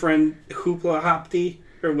 your friend Hoopla Hopty,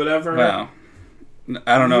 or whatever? Well,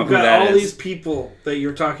 I don't know who that is. You've got all these people that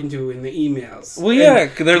you're talking to in the emails. Well, yeah,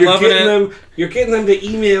 they're loving it. You're getting them to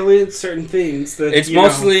email in certain things. That it's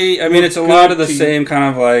mostly, it's a lot of the same kind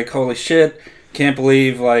of like, holy shit, can't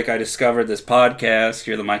believe I discovered this podcast.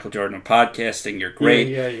 You're the Michael Jordan of podcasting. You're great.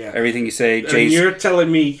 Yeah. Everything you say. You're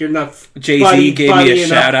telling me you're not. Jay-Z gave me a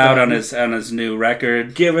shout out on his new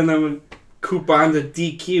record. Giving them a coupon to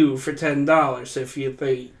DQ for $10 if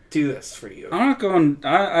they do this for you. I'm not going.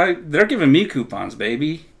 They're giving me coupons,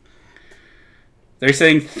 baby. They're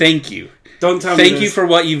saying thank you. Don't tell me thank you for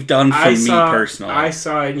what you've done for me personally. I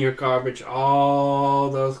saw in your garbage all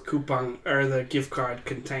those coupon or the gift card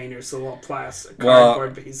containers, the little plastic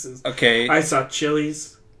cardboard pieces. Okay. I saw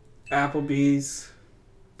Chili's, Applebee's,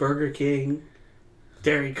 Burger King,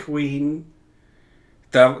 Dairy Queen.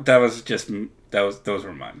 Those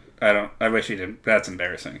were mine. I wish you didn't. That's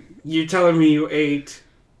embarrassing. You're telling me you ate,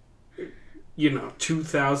 $2,000,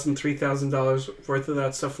 $3,000 worth of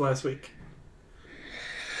that stuff last week?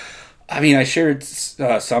 I mean, I shared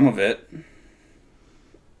some of it.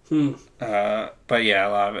 But yeah, a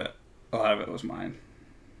lot of it was mine.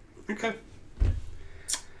 Okay.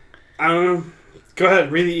 I don't know. Go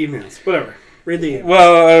ahead, read the emails. Whatever. Read the emails.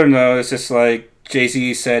 Well, I don't know. It's just like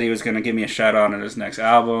Jay-Z said he was going to give me a shout out on his next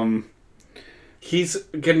album. He's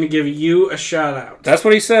going to give you a shout out. That's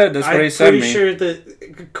what he said. That's what he said to me. I'm pretty sure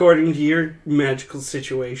that according to your magical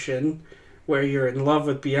situation, where you're in love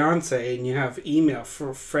with Beyonce and you have email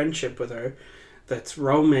for friendship with her, that's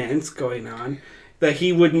romance going on, that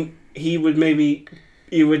it would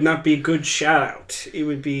not be a good shout out. It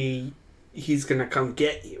would be, he's going to come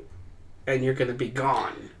get you and you're going to be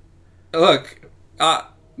gone. Look, I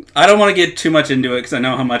don't want to get too much into it because I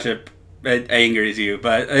know how much it angers you,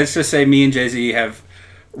 but let's just say me and Jay-Z have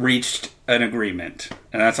reached an agreement,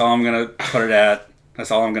 and that's all I'm going to put it at.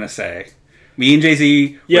 That's all I'm going to say. Me and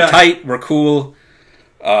Jay-Z, we're tight, we're cool.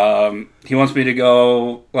 He wants me to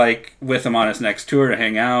go with him on his next tour to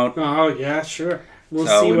hang out. Oh, yeah, sure. We'll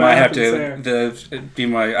so see we what might happens have to there. be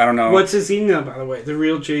my, I don't know. What's his email, by the way?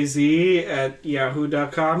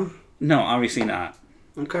 TheRealJayZ@yahoo.com? No, obviously not.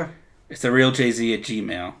 Okay. It's the real Jay-Z at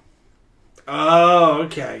Gmail. Oh,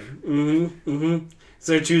 okay. Is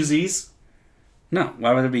there 2 Z's? No,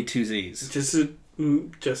 why would there be 2 Z's?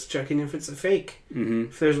 Just checking if it's a fake.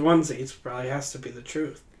 If there's 1 Z, it probably has to be the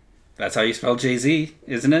truth. That's how you spell Jay-Z,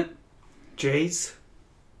 isn't it? J's?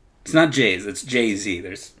 It's not J's, it's Jay-Z.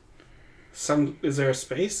 There's Is there a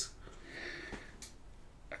space?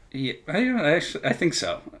 Yeah, I think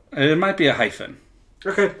so. It might be a hyphen.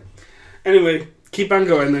 Okay. Anyway, keep on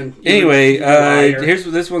going then. Anyway,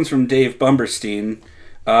 this one's from Dave Bumberstein.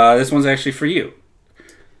 This one's actually for you.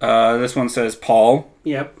 This one says, Paul.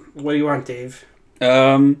 Yep. What do you want, Dave?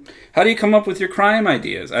 How do you come up with your crime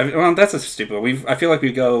ideas? Well, that's a stupid one. I feel like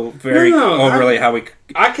we go very overly how we...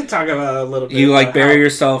 I could talk about it a little bit. You bury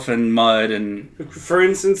yourself in mud and... For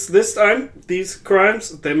instance, this time, these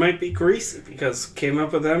crimes, they might be greasy because came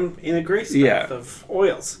up with them in a grease bath of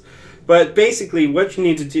oils. But basically, what you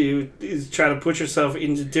need to do is try to put yourself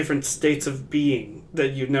into different states of being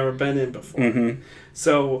that you've never been in before. Mm-hmm.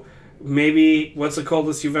 So maybe, what's the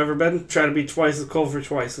coldest you've ever been? Try to be twice as cold for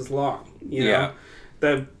twice as long. You know?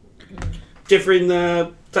 The different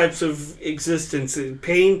types of existence.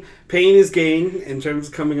 Pain is gain in terms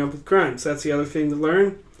of coming up with crimes. That's the other thing to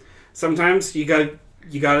learn. Sometimes you gotta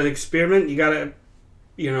experiment. You gotta,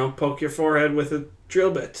 poke your forehead with a drill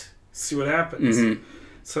bit. See what happens. Mm-hmm.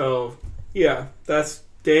 So, yeah, that's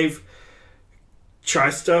Dave.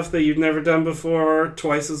 Try stuff that you've never done before,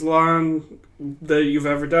 twice as long that you've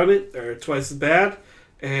ever done it, or twice as bad.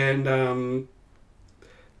 And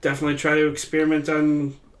definitely try to experiment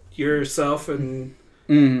on yourself and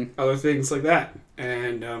other things like that.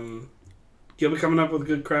 And you'll be coming up with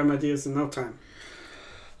good crime ideas in no time.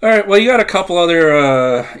 All right, well, you got a couple other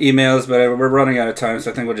emails, but we're running out of time,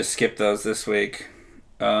 so I think we'll just skip those this week.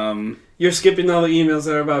 You're skipping all the emails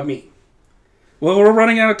that are about me. Well, we're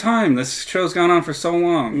running out of time. This show's gone on for so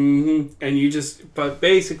long. Mm-hmm. And but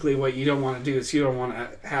basically what you don't want to do is you don't want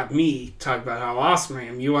to have me talk about how awesome I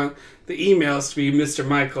am. You want the emails to be Mr.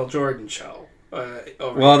 Michael Jordan show.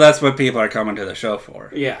 Well, that's what people are coming to the show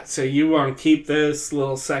for. Yeah, so you want to keep this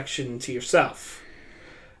little section to yourself.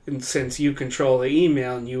 And since you control the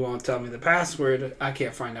email and you won't tell me the password, I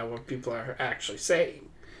can't find out what people are actually saying.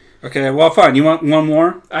 Okay, well, fine. You want one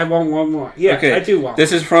more? I want one more. Yeah, okay. I do want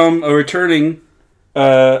This is from a returning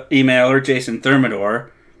emailer, Jason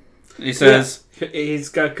Thermidor. He says... Yeah, he's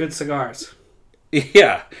got good cigars.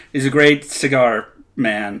 Yeah, he's a great cigar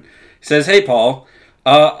man. He says, Hey, Paul,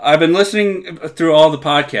 I've been listening through all the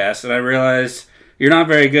podcasts, and I realize you're not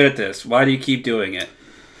very good at this. Why do you keep doing it?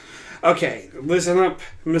 Okay, listen up,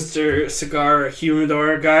 Mr. Cigar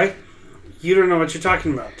Humidor guy. You don't know what you're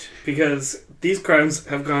talking about, because... These crimes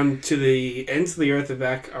have gone to the ends of the earth and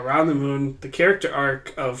back, around the moon. The character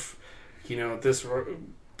arc of, this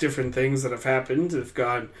different things that have happened have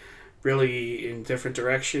gone really in different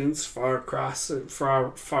directions, far across,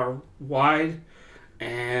 far wide,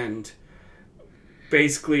 and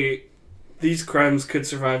basically these crimes could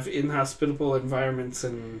survive inhospitable environments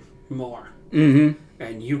and more. Mm-hmm.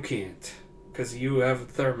 And you can't, because you have a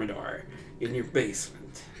Thermidor in your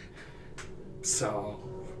basement. So...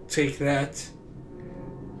 Take that,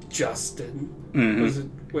 Justin. Mm-hmm.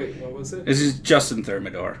 What was it? This is Justin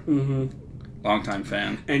Thermidor. Mm-hmm. Longtime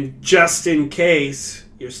fan. And just in case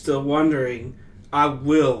you're still wondering, I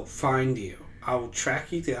will find you. I will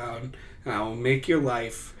track you down, and I will make your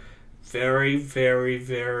life very, very,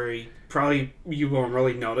 very... Probably you won't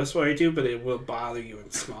really notice what I do, but it will bother you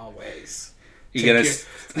in small ways.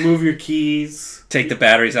 Move your keys. Take the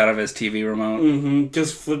batteries out of his TV remote. Mm-hmm.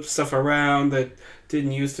 Just flip stuff around that...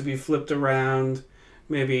 didn't used to be flipped around.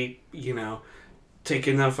 Maybe, take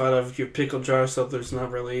enough out of your pickle jar so there's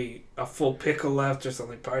not really a full pickle left. There's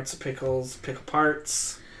only parts of pickles, pickle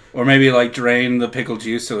parts. Or maybe drain the pickle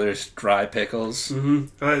juice so there's dry pickles.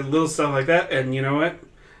 Mm-hmm. Little stuff like that. And you know what?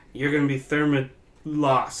 You're going to be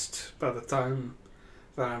lost by the time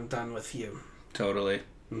that I'm done with you. Totally.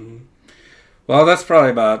 Mm-hmm. Well, that's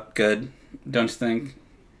probably about good, don't you think?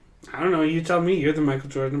 I don't know. You tell me. You're the Michael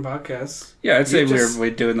Jordan podcast. Yeah, I'd say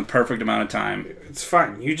we're doing the perfect amount of time. It's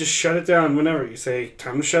fine. You just shut it down whenever. You say,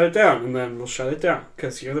 time to shut it down, and then we'll shut it down.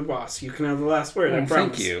 Because you're the boss. You can have the last word, I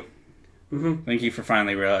promise. Thank you. Mm-hmm. Thank you for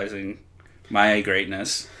finally realizing my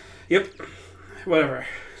greatness. Yep. Whatever.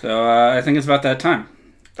 So, I think it's about that time.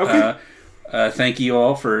 Okay. Thank you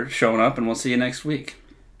all for showing up, and we'll see you next week.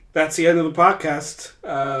 That's the end of the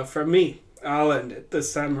podcast from me. I'll end it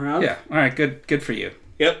this time around. Yeah. All right. Good for you.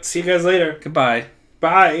 Yep. See you guys later. Goodbye.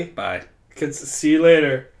 Bye. Bye. See you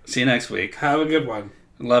later. See you next week. Have a good one.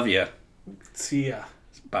 Love ya. See ya.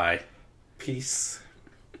 Bye. Peace.